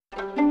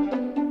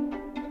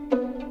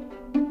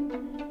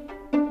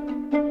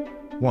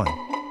1.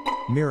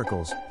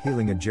 Miracles,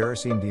 healing a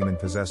Gerasene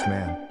demon-possessed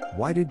man.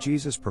 Why did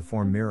Jesus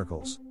perform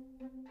miracles?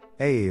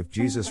 If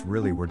Jesus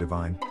really were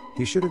divine,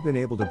 he should have been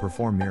able to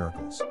perform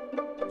miracles.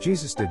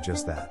 Jesus did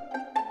just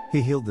that.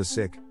 He healed the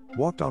sick,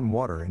 walked on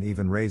water, and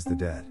even raised the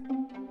dead.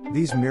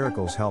 These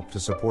miracles helped to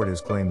support his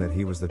claim that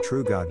he was the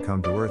true God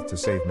come to earth to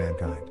save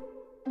mankind.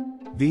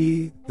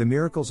 The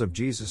miracles of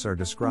Jesus are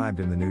described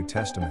in the New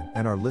Testament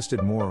and are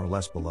listed more or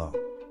less below.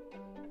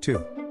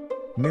 2.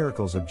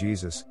 Miracles of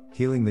Jesus,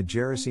 healing the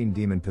Gerasene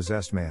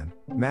demon-possessed man.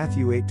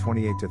 Matthew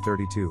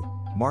 8:28-32,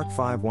 Mark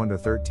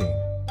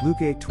 5:1-13, Luke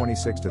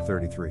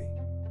 8:26-33.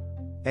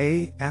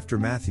 After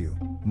Matthew,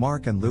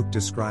 Mark and Luke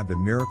described a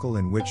miracle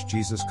in which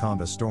Jesus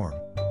calmed a storm,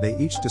 they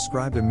each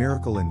described a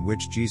miracle in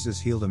which Jesus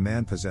healed a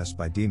man possessed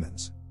by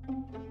demons.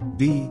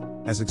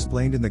 As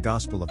explained in the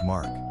Gospel of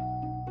Mark.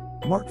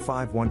 Mark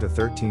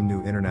 5:1-13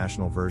 New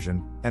International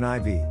Version,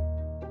 NIV.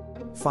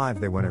 5.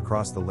 They went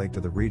across the lake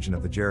to the region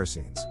of the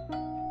Gerasenes.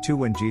 2.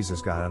 When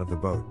Jesus got out of the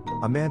boat,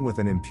 a man with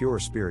an impure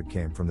spirit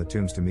came from the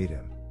tombs to meet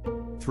him.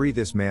 3.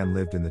 This man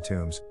lived in the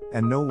tombs,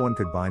 and no one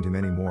could bind him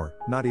anymore,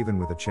 not even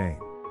with a chain.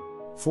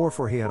 4.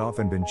 For he had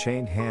often been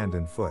chained hand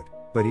and foot,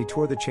 but he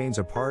tore the chains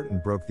apart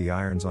and broke the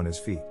irons on his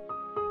feet.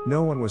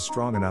 No one was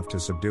strong enough to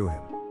subdue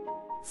him.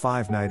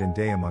 5. Night and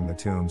day among the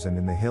tombs and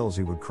in the hills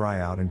he would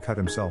cry out and cut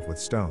himself with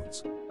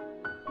stones.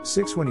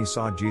 6. When he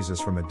saw Jesus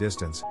from a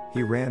distance,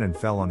 he ran and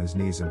fell on his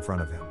knees in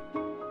front of him.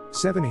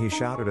 7. He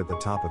shouted at the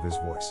top of his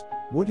voice,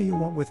 "What do you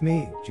want with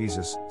me,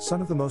 Jesus,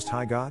 Son of the Most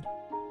High God?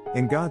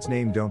 In God's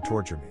name don't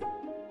torture me."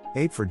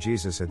 8. For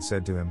Jesus had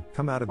said to him,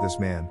 "Come out of this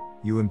man,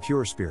 you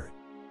impure spirit."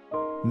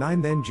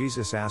 9. Then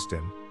Jesus asked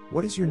him,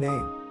 "What is your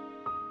name?"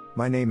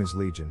 "My name is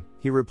Legion,"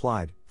 he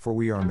replied, "for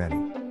we are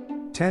many."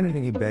 10. And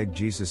he begged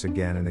Jesus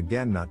again and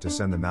again not to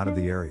send them out of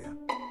the area.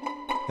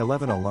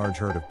 11. A large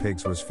herd of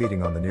pigs was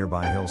feeding on the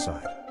nearby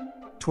hillside.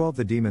 12.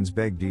 The demons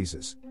begged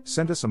Jesus,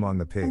 "Send us among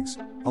the pigs,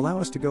 allow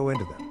us to go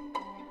into them."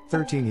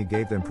 13. He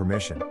gave them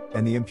permission,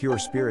 and the impure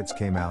spirits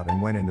came out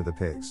and went into the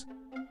pigs.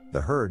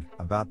 The herd,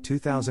 about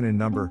 2,000 in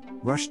number,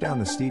 rushed down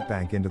the steep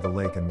bank into the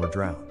lake and were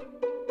drowned.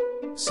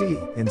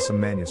 In some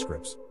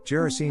manuscripts,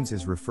 Gerasenes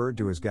is referred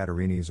to as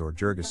Gadarenes or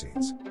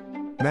Gergesenes.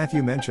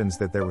 Matthew mentions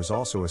that there was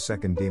also a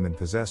second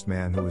demon-possessed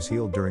man who was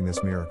healed during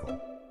this miracle.